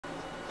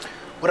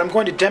What I'm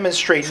going to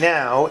demonstrate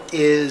now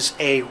is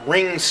a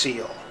ring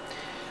seal.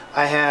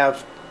 I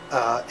have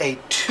a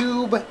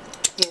tube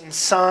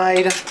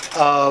inside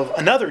of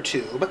another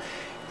tube,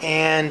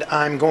 and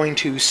I'm going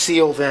to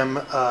seal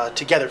them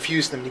together,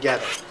 fuse them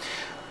together.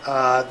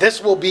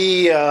 This will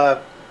be 2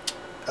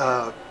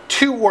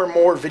 or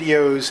more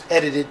videos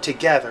edited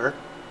together.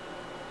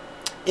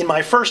 In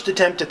my first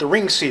attempt at the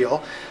ring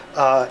seal,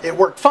 it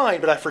worked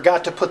fine, but I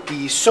forgot to put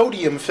the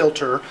sodium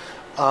filter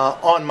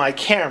on my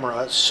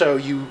camera, so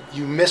you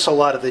miss a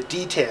lot of the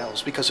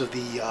details because of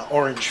the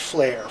orange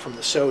flare from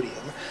the sodium.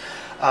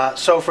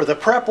 So for the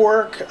prep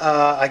work,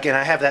 again,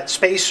 I have that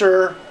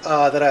spacer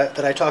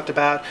that I talked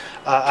about.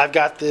 I've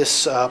got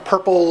this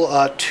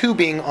purple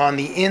tubing on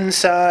the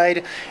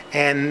inside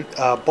and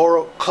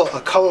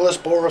colorless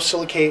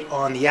borosilicate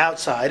on the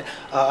outside.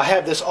 I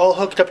have this all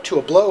hooked up to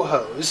a blow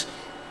hose.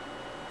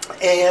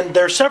 And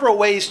there are several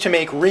ways to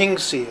make ring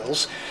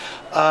seals.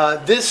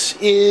 This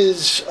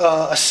is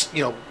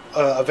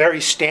a very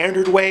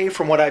standard way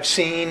from what I've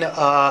seen,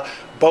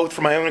 both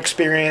from my own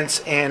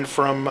experience and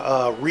from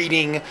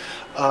reading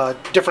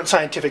different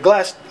scientific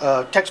glass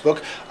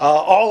textbook.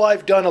 All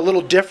I've done a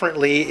little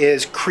differently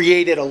is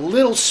created a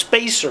little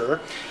spacer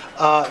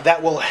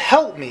that will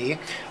help me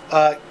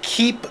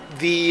keep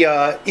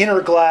the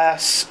inner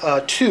glass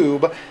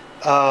tube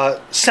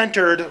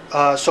centered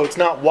so it's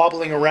not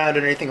wobbling around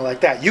or anything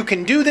like that. You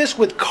can do this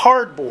with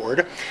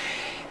cardboard,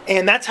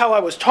 and that's how I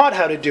was taught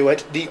how to do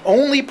it. The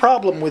only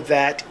problem with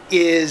that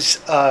is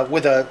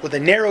with a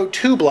narrow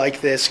tube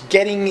like this,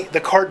 getting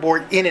the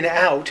cardboard in and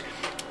out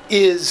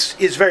is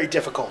very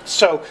difficult.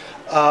 So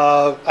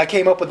I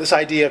came up with this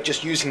idea of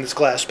just using this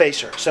glass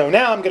spacer. So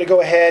now I'm going to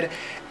go ahead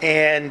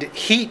and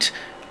heat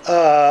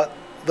the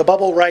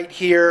bubble right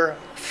here,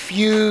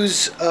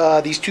 fuse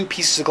these 2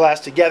 pieces of glass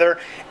together,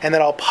 and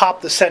then I'll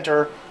pop the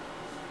center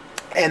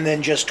and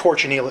then just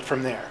torch anneal it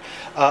from there.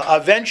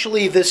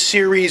 Eventually this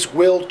series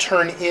will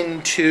turn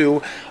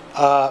into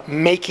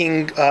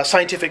making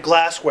scientific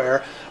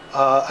glassware,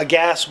 a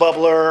gas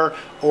bubbler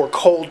or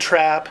cold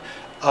trap,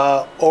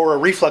 or a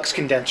reflux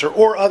condenser,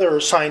 or other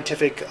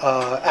scientific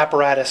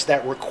apparatus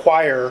that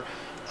require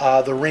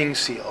the ring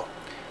seal.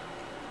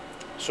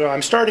 So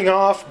I'm starting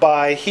off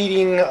by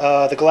heating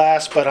the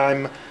glass, but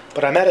I'm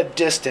at a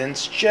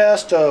distance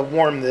just to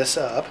warm this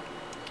up.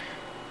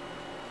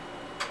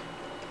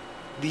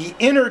 The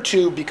inner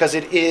tube, because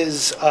it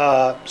is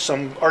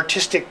some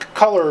artistic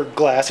color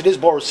glass, it is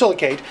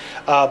borosilicate,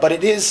 but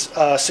it is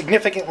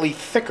significantly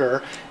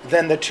thicker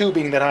than the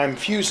tubing that I'm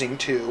fusing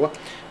to.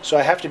 So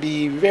I have to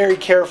be very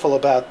careful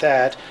about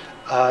that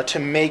to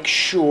make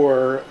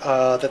sure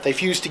that they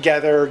fuse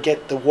together,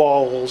 get the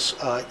walls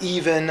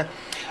even.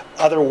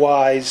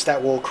 Otherwise,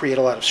 that will create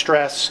a lot of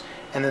stress,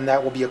 and then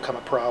that will become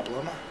a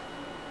problem.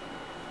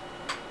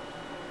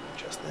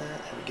 Just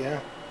that, there we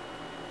go.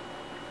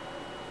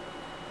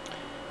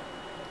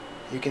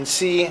 You can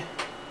see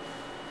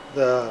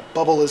the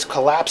bubble is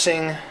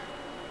collapsing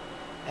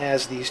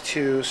as these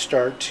 2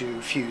 start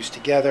to fuse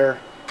together.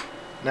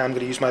 Now I'm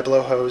going to use my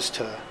blow hose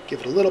to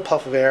give it a little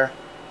puff of air.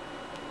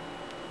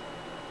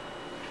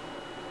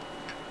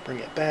 Bring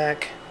it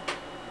back.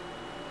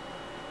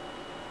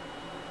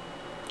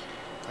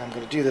 I'm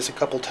going to do this a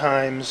couple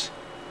times.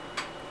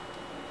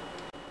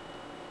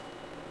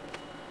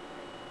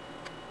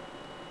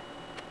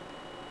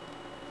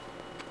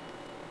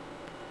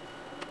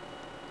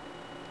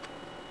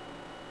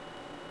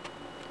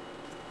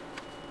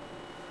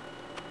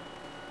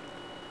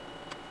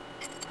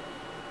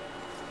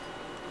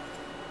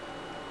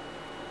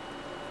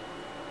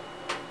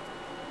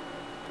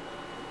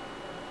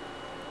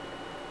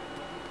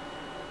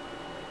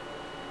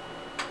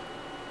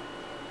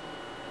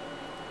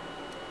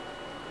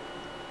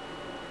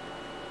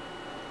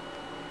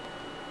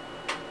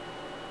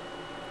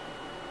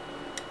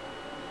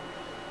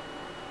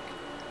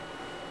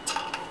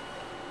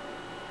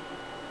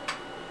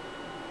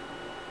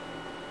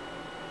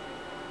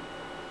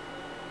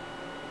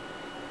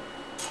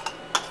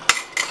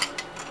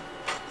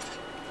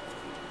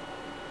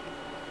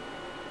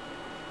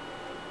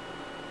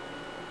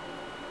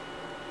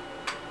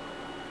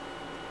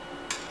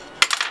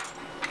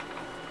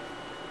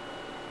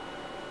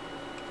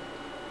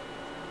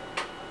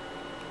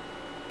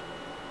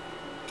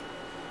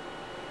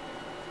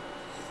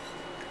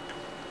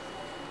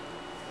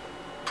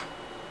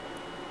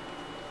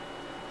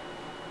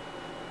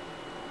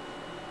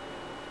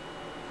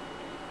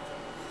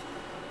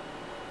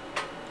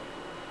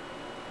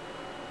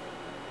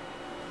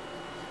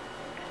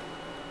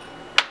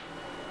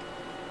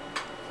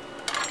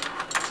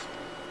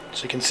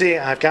 So you can see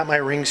I've got my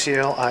ring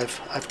seal.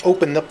 I've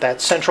opened up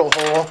that central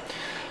hole.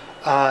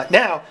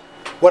 Now,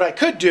 what I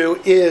could do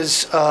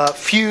is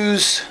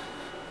fuse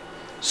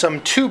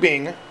some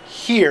tubing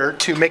here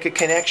to make a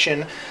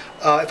connection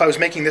if I was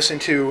making this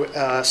into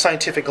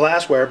scientific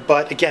glassware.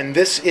 But again,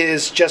 this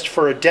is just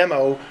for a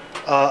demo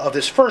of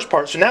this first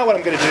part. So now what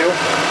I'm going to do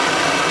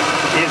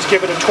is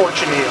give it a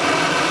torch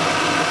anneal.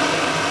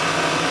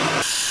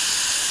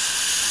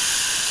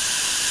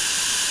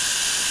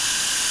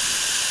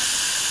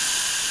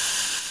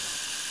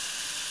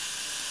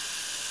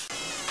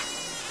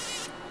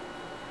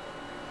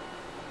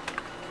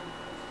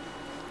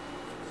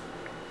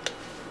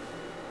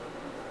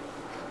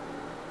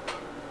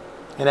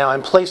 And now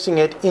I'm placing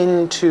it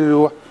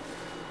into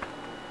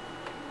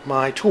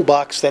my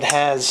toolbox that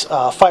has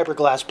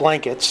fiberglass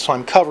blankets, so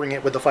I'm covering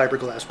it with the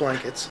fiberglass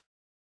blankets.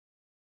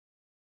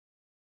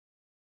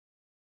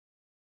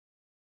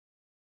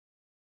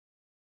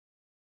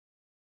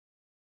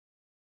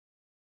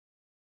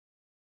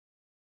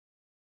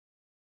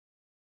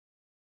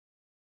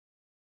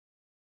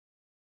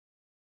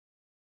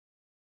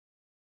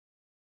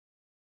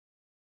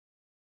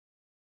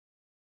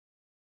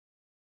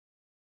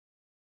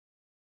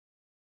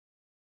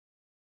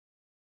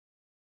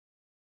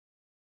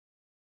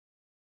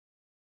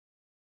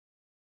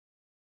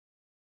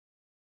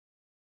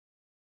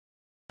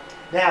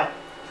 Now,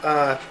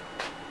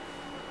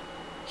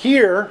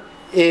 here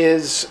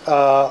is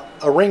a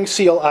ring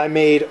seal I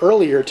made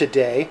earlier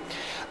today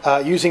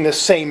using the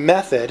same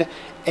method,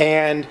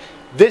 and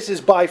this is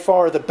by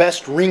far the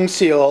best ring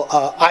seal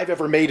I've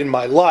ever made in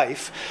my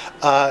life.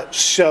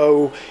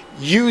 So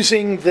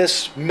using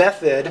this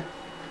method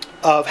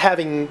of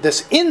having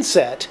this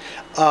inset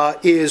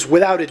is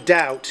without a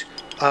doubt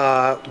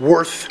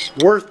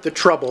worth the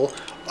trouble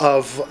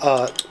of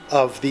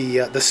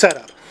the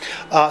setup.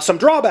 Some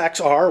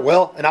drawbacks are,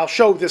 well, and I'll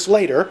show this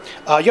later,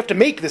 you have to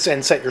make this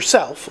inset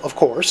yourself, of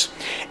course,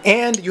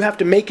 and you have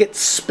to make it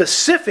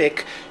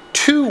specific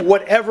to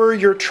whatever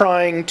you're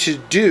trying to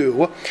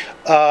do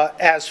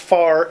as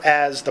far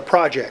as the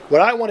project.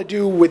 What I want to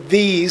do with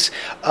these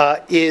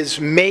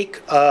is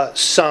make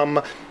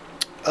some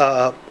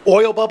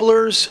oil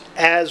bubblers,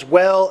 as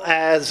well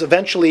as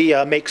eventually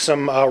make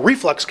some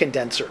reflux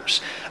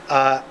condensers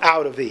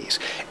out of these.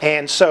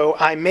 And so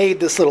I made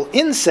this little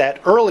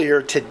inset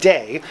earlier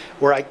today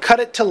where I cut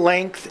it to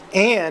length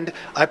and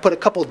I put a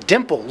couple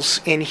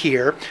dimples in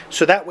here,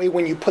 so that way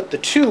when you put the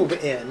tube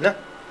in,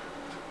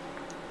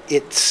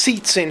 it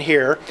seats in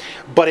here,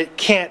 but it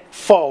can't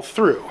fall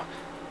through.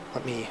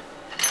 Let me,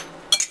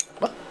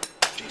 what?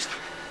 Jeez.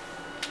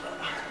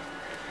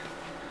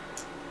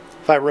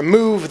 If I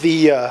remove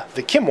the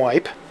Kim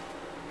wipe,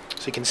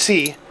 so you can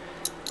see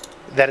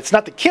that it's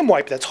not the Kim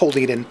wipe that's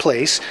holding it in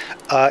place,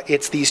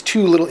 it's these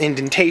two little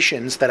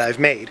indentations that I've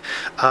made.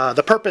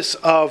 The purpose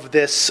of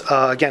this,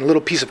 again,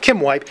 little piece of Kim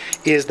wipe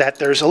is that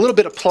there's a little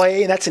bit of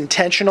play, and that's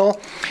intentional,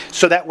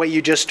 so that way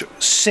you just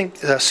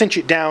cinch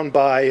it down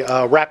by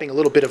wrapping a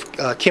little bit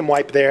of Kim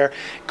wipe there.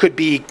 Could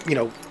be, you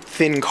know,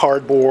 thin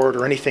cardboard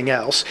or anything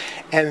else,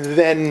 and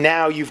then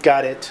now you've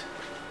got it.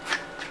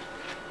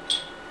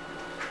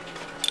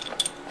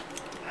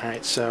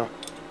 Alright, so,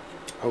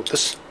 oh,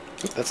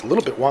 that's a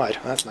little bit wide.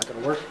 That's not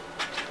going to work.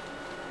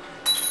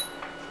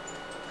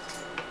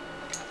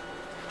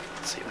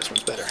 Let's see, this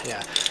one's better.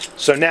 Yeah.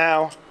 So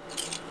now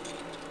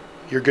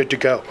you're good to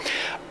go.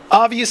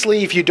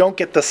 Obviously, if you don't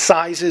get the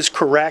sizes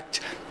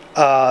correct,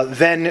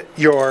 then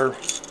your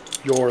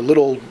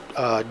little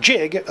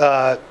jig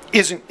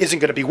isn't going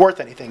to be worth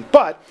anything.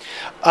 But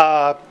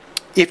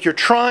if you're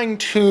trying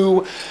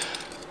to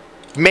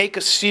make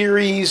a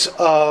series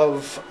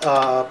of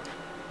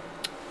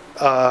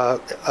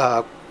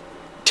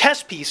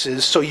test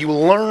pieces, so you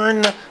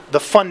learn the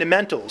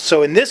fundamentals.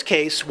 So in this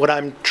case, what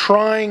I'm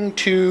trying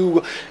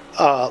to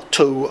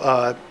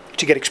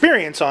get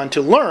experience on,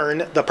 to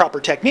learn the proper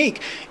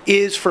technique,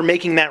 is for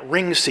making that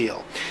ring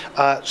seal.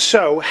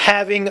 So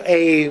having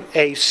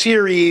a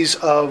series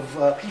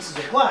of pieces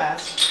of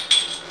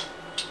glass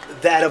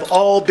that have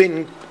all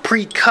been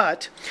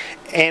pre-cut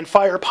and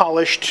fire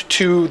polished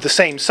to the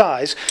same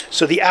size.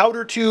 So the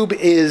outer tube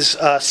is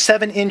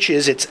 7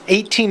 inches. It's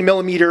 18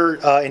 millimeter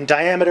in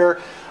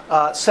diameter,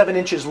 7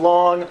 inches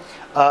long.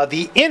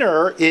 The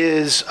inner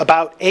is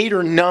about 8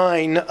 or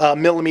 9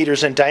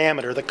 millimeters in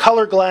diameter. The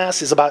color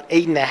glass is about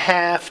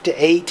 8.5 to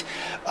 8.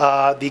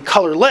 The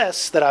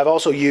colorless that I've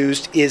also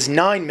used is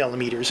 9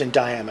 millimeters in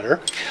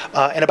diameter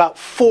and about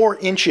 4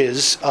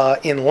 inches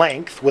in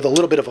length, with a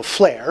little bit of a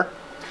flare.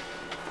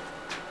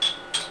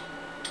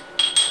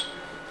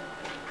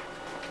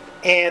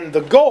 And the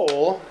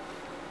goal,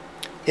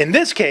 in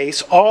this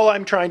case, all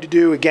I'm trying to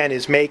do, again,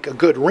 is make a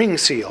good ring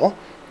seal.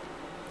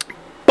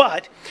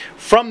 But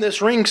from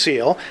this ring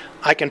seal,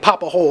 I can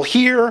pop a hole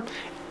here,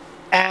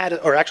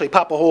 or actually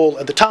pop a hole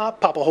at the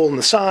top, pop a hole in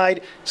the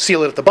side,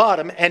 seal it at the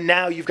bottom, and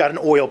now you've got an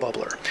oil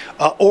bubbler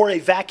or a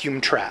vacuum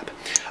trap.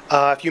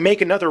 If you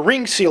make another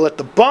ring seal at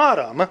the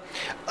bottom,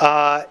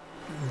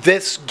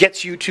 this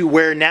gets you to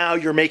where now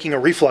you're making a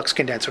reflux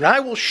condenser. And I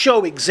will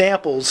show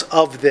examples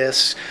of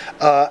this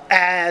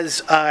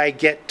as I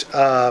get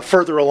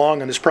further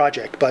along on this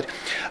project. But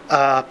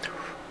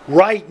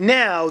right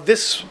now,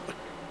 this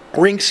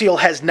ring seal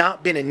has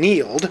not been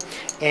annealed,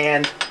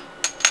 and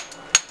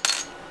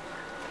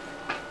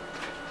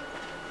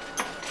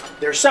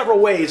there are several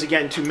ways,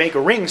 again, to make a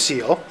ring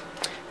seal.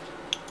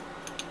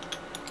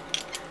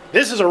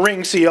 This is a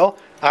ring seal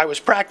I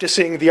was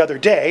practicing the other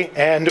day,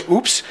 and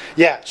oops,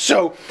 yeah,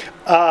 so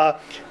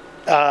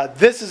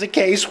this is a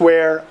case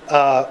where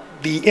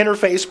the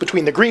interface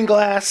between the green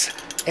glass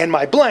and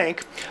my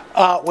blank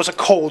was a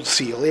cold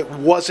seal. It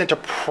wasn't a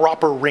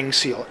proper ring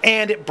seal,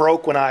 and it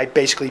broke when I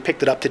basically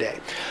picked it up today.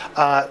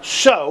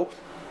 So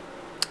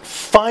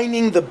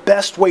finding the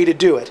best way to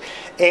do it.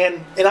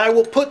 And I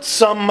will put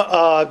some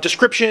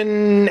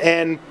description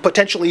and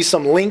potentially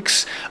some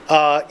links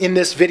in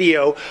this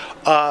video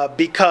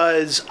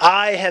because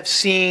I have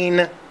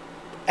seen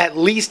at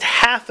least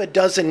half a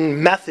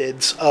dozen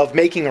methods of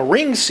making a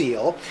ring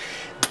seal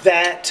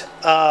that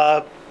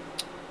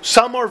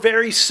some are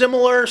very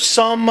similar,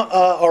 some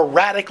are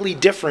radically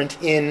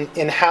different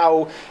in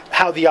how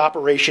the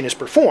operation is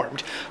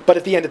performed. But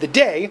at the end of the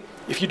day,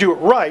 if you do it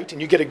right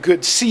and you get a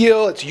good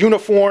seal, it's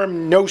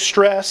uniform, no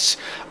stress,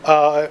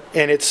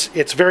 and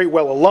it's very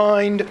well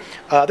aligned.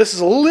 This is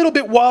a little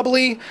bit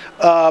wobbly,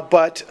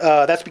 but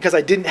that's because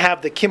I didn't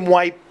have the Kim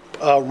wipe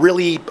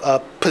really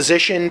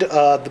positioned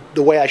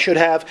the way I should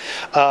have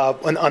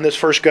on this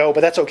first go,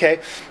 but that's okay,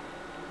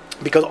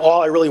 because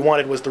all I really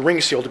wanted was the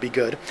ring seal to be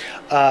good.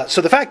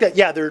 So the fact that,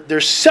 yeah,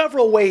 there's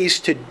several ways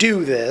to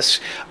do this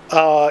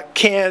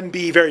can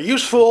be very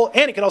useful,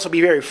 and it can also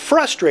be very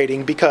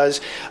frustrating because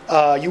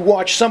you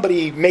watch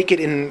somebody make it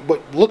in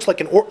what looks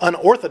like an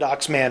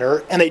unorthodox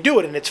manner, and they do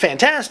it and it's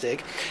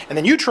fantastic, and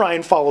then you try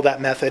and follow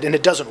that method and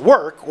it doesn't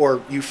work,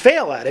 or you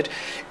fail at it.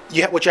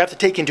 What you have to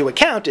take into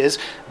account is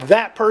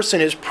that person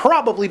has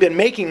probably been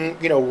making,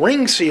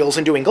 ring seals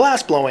and doing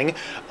glass blowing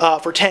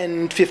for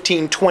 10,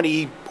 15,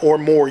 20 or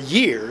more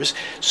years.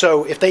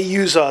 So if they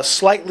use a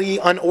slightly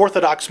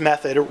unorthodox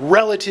method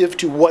relative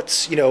to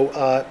what's,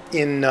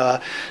 in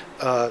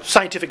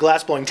scientific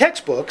glassblowing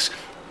textbooks,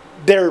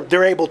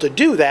 they're able to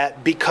do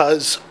that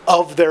because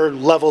of their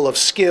level of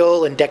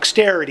skill and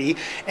dexterity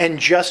and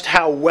just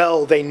how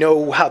well they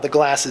know how the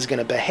glass is going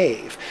to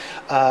behave.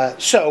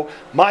 So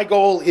my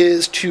goal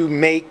is to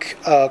make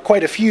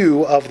quite a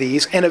few of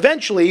these, and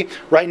eventually,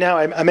 right now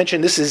I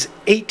mentioned this is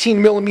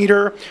 18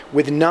 millimeter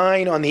with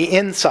 9 on the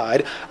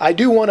inside. I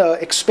do want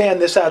to expand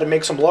this out and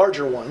make some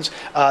larger ones.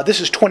 This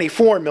is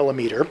 24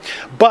 millimeter,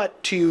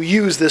 but to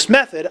use this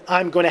method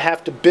I'm going to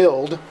have to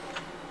build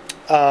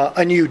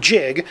a new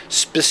jig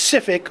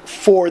specific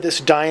for this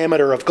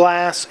diameter of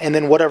glass and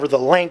then whatever the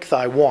length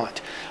I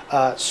want.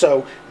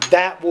 So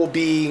that will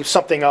be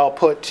something I'll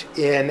put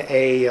in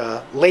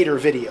a later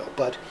video.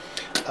 But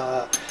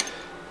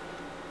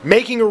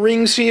making a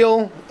ring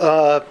seal,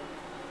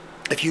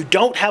 if you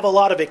don't have a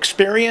lot of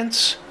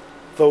experience,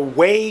 the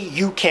way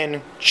you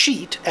can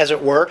cheat, as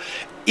it were,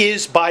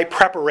 is by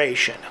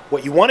preparation.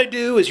 What you want to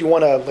do is you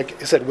want to,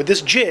 like I said, with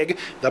this jig,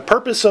 the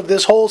purpose of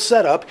this whole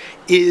setup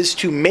is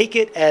to make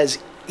it as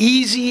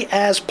easy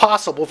as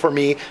possible for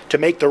me to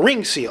make the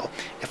ring seal.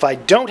 If I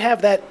don't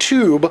have that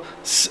tube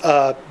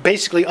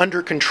basically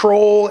under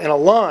control and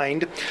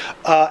aligned,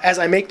 as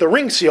I make the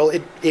ring seal,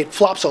 it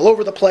flops all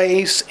over the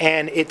place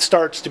and it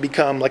starts to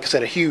become, like I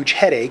said, a huge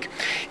headache.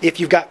 If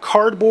you've got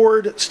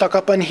cardboard stuck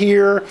up on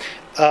here,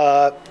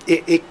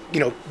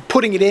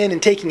 putting it in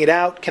and taking it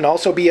out can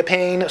also be a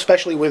pain,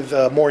 especially with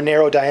more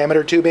narrow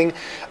diameter tubing.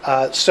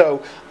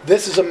 So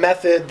this is a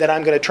method that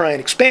I'm going to try and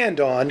expand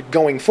on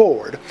going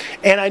forward.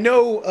 And I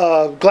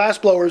know glass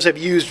blowers have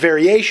used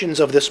variations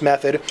of this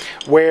method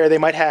where they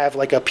might have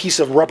like a piece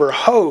of rubber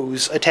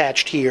hose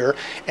attached here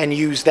and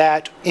use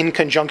that in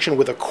conjunction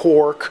with a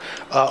cork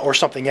or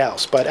something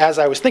else. But as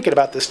I was thinking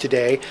about this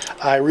today,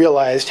 I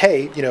realized,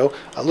 hey, a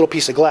little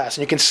piece of glass.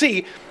 And you can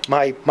see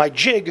my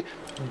jig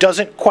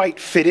doesn't quite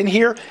fit in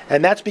here,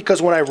 and that's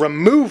because when I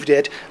removed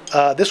it,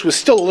 this was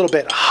still a little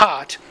bit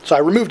hot, so I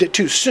removed it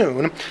too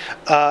soon,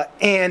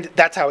 and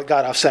that's how it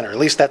got off center. At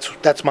least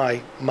that's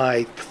my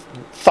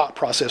thought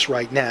process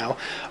right now.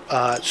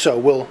 So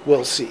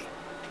we'll see.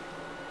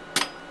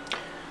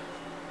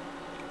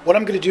 What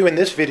I'm going to do in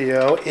this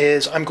video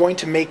is I'm going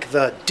to make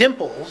the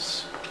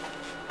dimples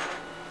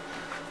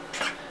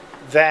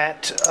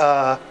that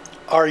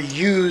are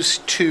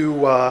used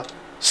to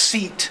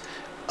seat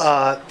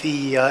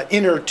the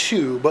inner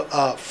tube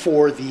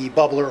for the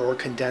bubbler or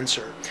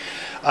condenser.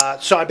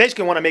 So I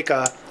basically want to make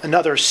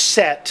another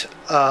set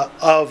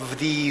of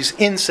these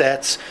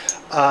insets.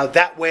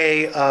 That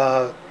way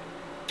I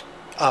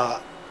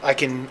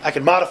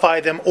can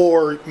modify them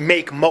or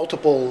make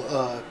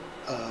multiple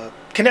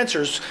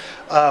condensers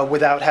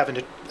without having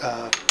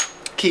to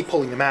keep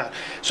pulling them out.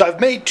 So I've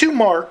made 2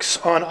 marks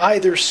on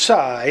either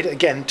side,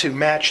 again to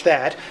match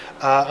that.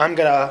 I'm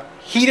going to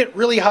heat it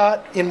really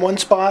hot in one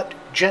spot,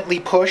 gently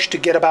push to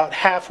get about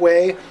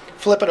halfway,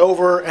 flip it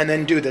over, and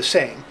then do the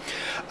same.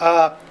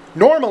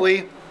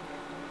 Normally,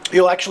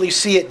 you'll actually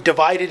see it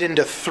divided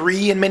into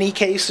 3 in many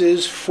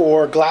cases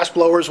for glass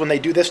blowers when they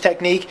do this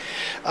technique.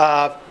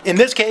 In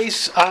this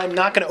case, I'm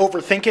not going to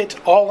overthink it.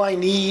 All I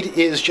need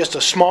is just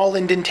a small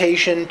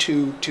indentation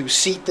to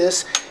seat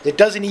this. It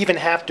doesn't even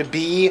have to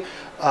be,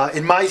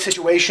 in my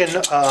situation,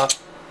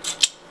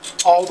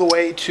 all the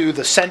way to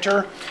the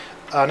center.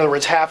 In other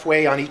words,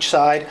 halfway on each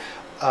side.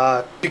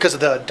 Because of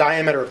the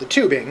diameter of the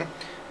tubing.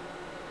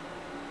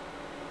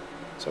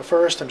 So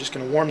first I'm just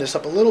going to warm this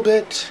up a little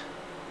bit,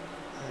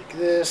 like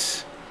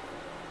this.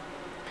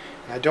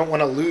 And I don't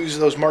want to lose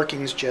those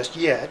markings just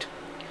yet.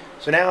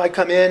 So now I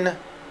come in,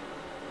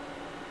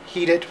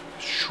 heat it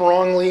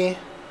strongly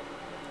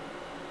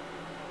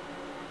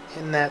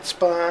in that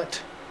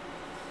spot.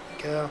 There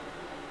we go.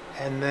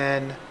 and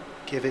then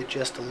give it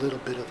just a little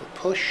bit of a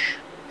push.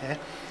 Okay.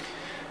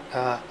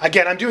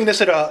 Again, I'm doing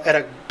this at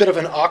a bit of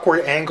an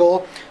awkward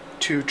angle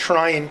to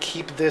try and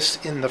keep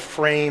this in the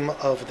frame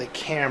of the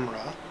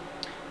camera.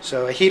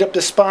 So I heat up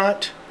the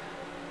spot,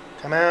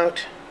 come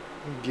out,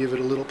 give it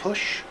a little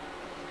push,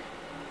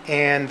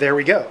 and there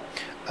we go.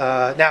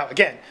 Now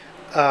again,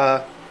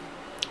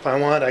 if I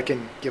want, I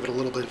can give it a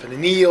little bit of an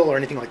anneal or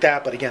anything like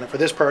that, but again, for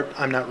this part,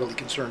 I'm not really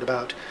concerned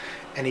about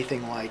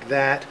anything like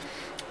that.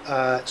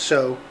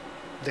 So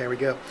there we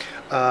go.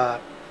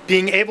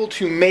 Being able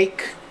to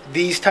make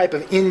these type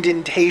of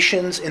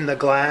indentations in the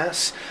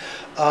glass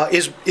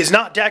is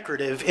not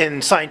decorative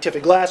in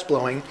scientific glass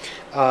blowing.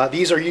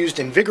 These are used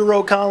in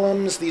Vigoro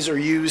columns. These are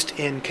used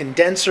in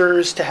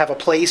condensers to have a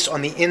place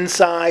on the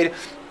inside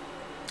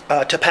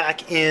to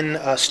pack in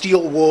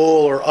steel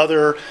wool or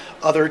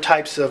other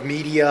types of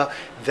media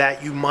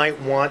that you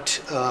might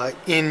want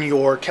in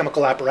your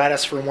chemical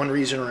apparatus for one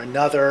reason or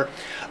another.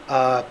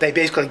 They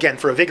basically, again,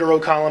 for a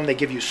Vigoro column, they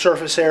give you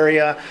surface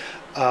area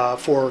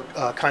for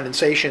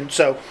condensation.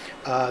 So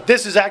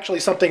this is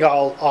actually something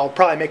I'll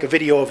probably make a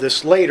video of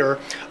this later,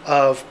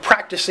 of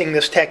practicing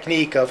this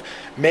technique of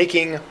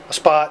making a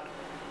spot,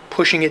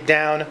 pushing it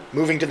down,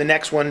 moving to the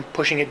next one,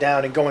 pushing it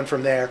down, and going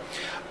from there,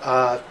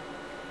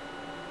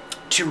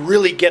 to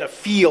really get a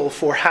feel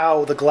for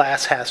how the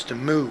glass has to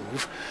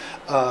move,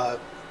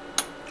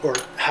 or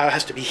how it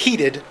has to be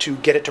heated to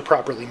get it to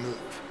properly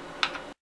move.